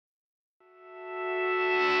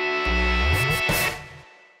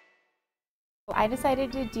I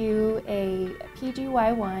decided to do a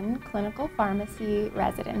PGY1 clinical pharmacy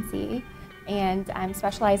residency, and I'm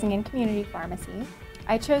specializing in community pharmacy.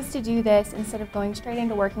 I chose to do this instead of going straight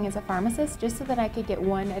into working as a pharmacist just so that I could get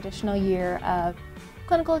one additional year of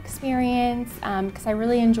clinical experience because I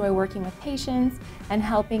really enjoy working with patients and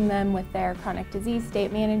helping them with their chronic disease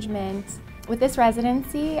state management. With this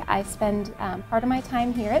residency, I spend part of my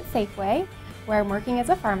time here at Safeway, where I'm working as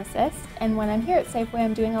a pharmacist, and when I'm here at Safeway,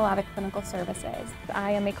 I'm doing a lot of clinical services.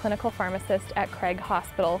 I am a clinical pharmacist at Craig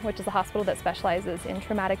Hospital, which is a hospital that specializes in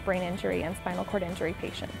traumatic brain injury and spinal cord injury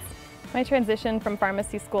patients. My transition from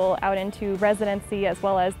pharmacy school out into residency as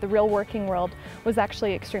well as the real working world was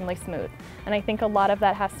actually extremely smooth. And I think a lot of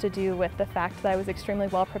that has to do with the fact that I was extremely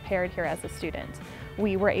well prepared here as a student.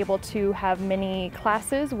 We were able to have many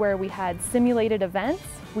classes where we had simulated events.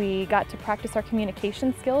 We got to practice our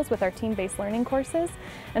communication skills with our team-based learning courses.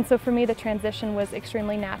 And so for me, the transition was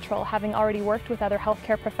extremely natural, having already worked with other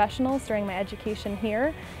healthcare professionals during my education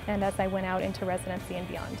here and as I went out into residency and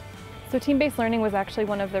beyond. So team-based learning was actually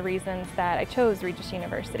one of the reasons that I chose Regis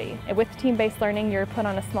University. With team-based learning, you're put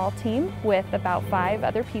on a small team with about 5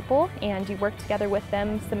 other people, and you work together with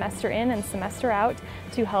them semester in and semester out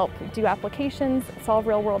to help do applications, solve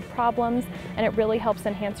real-world problems, and it really helps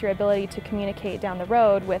enhance your ability to communicate down the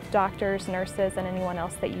road with doctors, nurses, and anyone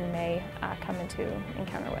else that you may come into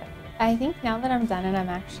encounter with. I think now that I'm done and I'm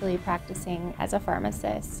actually practicing as a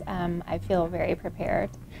pharmacist, I feel very prepared.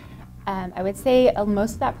 I would say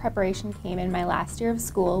most of that preparation came in my last year of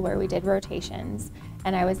school where we did rotations,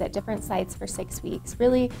 and I was at different sites for 6 weeks,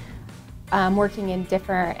 really working in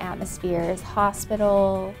different atmospheres,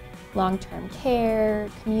 hospital, long-term care,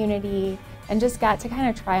 community, and just got to kind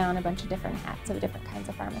of try on a bunch of different hats of different kinds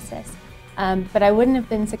of pharmacists. But I wouldn't have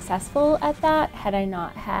been successful at that had I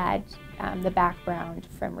not had the background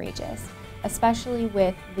from Regis, especially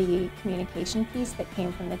with the communication piece that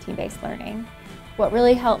came from the team-based learning. What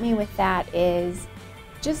really helped me with that is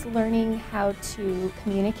just learning how to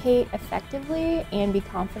communicate effectively and be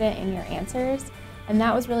confident in your answers. And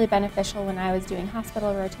that was really beneficial when I was doing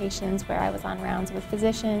hospital rotations where I was on rounds with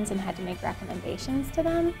physicians and had to make recommendations to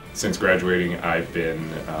them. Since graduating, I've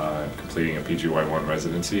been completing a PGY1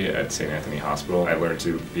 residency at St. Anthony Hospital. I learned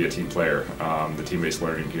to be a team player. The team-based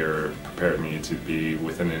learning here prepared me to be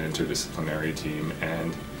within an interdisciplinary team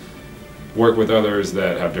and work with others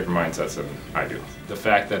that have different mindsets than I do. The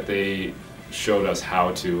fact that they showed us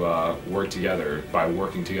how to work together by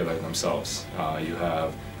working together themselves. You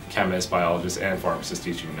have chemists, biologists, and pharmacists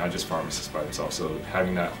teaching, not just pharmacists by themselves. So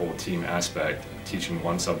having that whole team aspect, teaching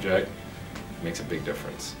one subject, makes a big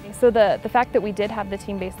difference. So the fact that we did have the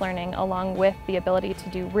team-based learning along with the ability to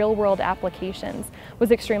do real-world applications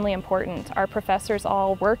was extremely important. Our professors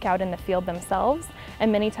all work out in the field themselves,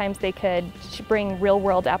 and many times they could bring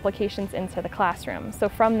real-world applications into the classroom. So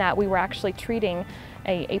from that, we were actually treating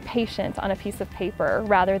a patient on a piece of paper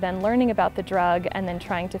rather than learning about the drug and then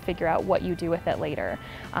trying to figure out what you do with it later.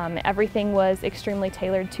 Everything was extremely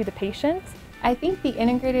tailored to the patient. I think the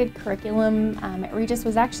integrated curriculum at Regis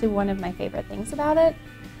was actually one of my favorite things about it.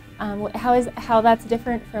 How that's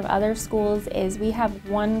different from other schools is we have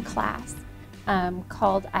one class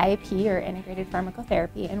called IAP, or Integrated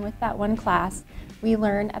Pharmacotherapy, and with that one class we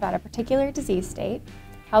learn about a particular disease state,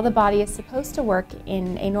 how the body is supposed to work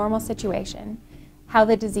in a normal situation, how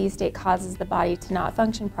the disease state causes the body to not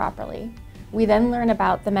function properly. We then learn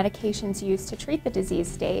about the medications used to treat the disease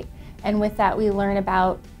state, and with that we learn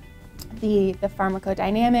about the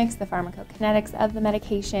pharmacodynamics, the pharmacokinetics of the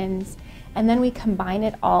medications, and then we combine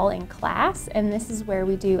it all in class, and this is where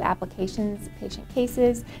we do applications, patient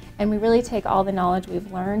cases, and we really take all the knowledge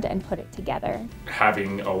we've learned and put it together.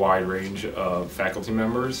 Having a wide range of faculty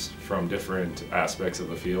members from different aspects of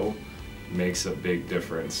the field makes a big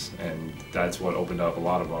difference, and that's what opened up a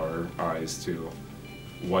lot of our eyes to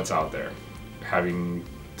what's out there. Having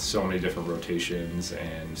so many different rotations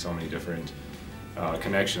and so many different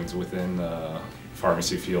connections within the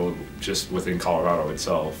pharmacy field, just within Colorado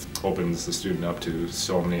itself, opens the student up to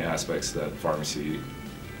so many aspects that pharmacy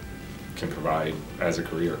can provide as a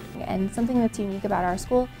career. And something that's unique about our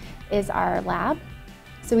school is our lab.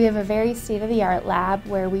 So we have a very state-of-the-art lab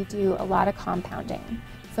where we do a lot of compounding.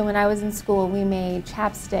 So when I was in school, we made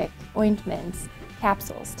chapstick, ointments,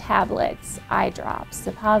 capsules, tablets, eye drops,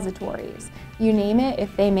 suppositories. You name it,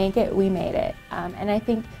 if they make it, we made it. And I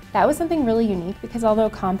think that was something really unique because although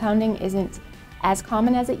compounding isn't as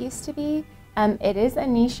common as it used to be, It is a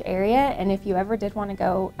niche area, and if you ever did want to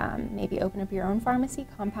go maybe open up your own pharmacy,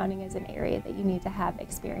 compounding is an area that you need to have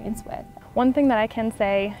experience with. One thing that I can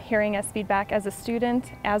say, hearing as feedback as a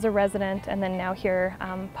student, as a resident, and then now here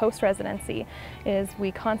post-residency, is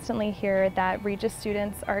we constantly hear that Regis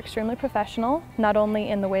students are extremely professional, not only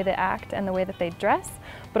in the way they act and the way that they dress,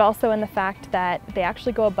 but also in the fact that they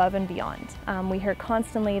actually go above and beyond. We hear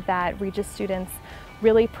constantly that Regis students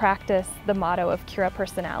really practice the motto of cura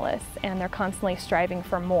personalis, and they're constantly striving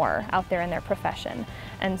for more out there in their profession.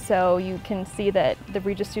 And so you can see that the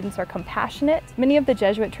Regis students are compassionate. Many of the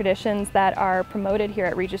Jesuit traditions that are promoted here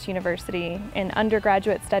at Regis University in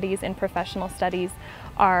undergraduate studies and professional studies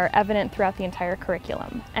are evident throughout the entire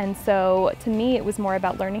curriculum. And so to me, it was more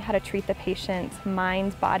about learning how to treat the patient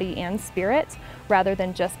mind, body, and spirit rather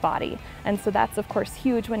than just body. And so that's of course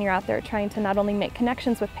huge when you're out there trying to not only make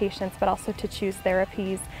connections with patients, but also to choose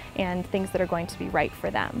therapies and things that are going to be right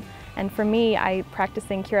for them. And for me,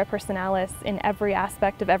 practicing cura personalis in every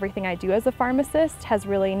aspect of everything I do as a pharmacist has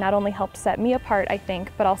really not only helped set me apart, I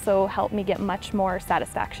think, but also helped me get much more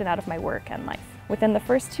satisfaction out of my work and life. Within the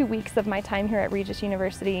first 2 weeks of my time here at Regis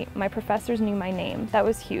University, my professors knew my name. That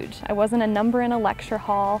was huge. I wasn't a number in a lecture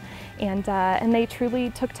hall, and they truly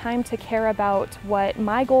took time to care about what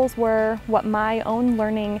my goals were, what my own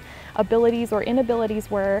learning abilities or inabilities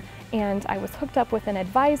were, and I was hooked up with an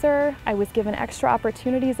advisor. I was given extra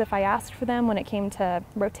opportunities if I asked for them when it came to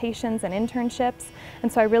rotations and internships.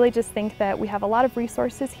 And so I really just think that we have a lot of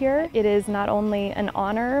resources here. It is not only an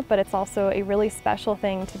honor, but it's also a really special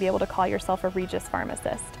thing to be able to call yourself a Regis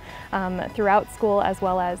pharmacist throughout school as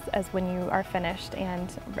well as when you are finished. And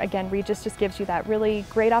again, Regis just gives you that really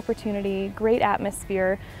great opportunity, great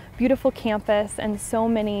atmosphere, beautiful campus, and so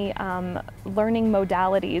many learning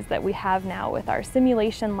modalities that we have now with our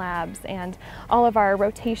simulation labs and all of our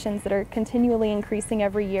rotations that are continually increasing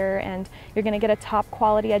every year, and you're going to get a top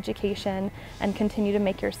quality education and continue to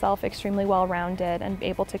make yourself extremely well-rounded and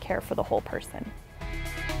able to care for the whole person.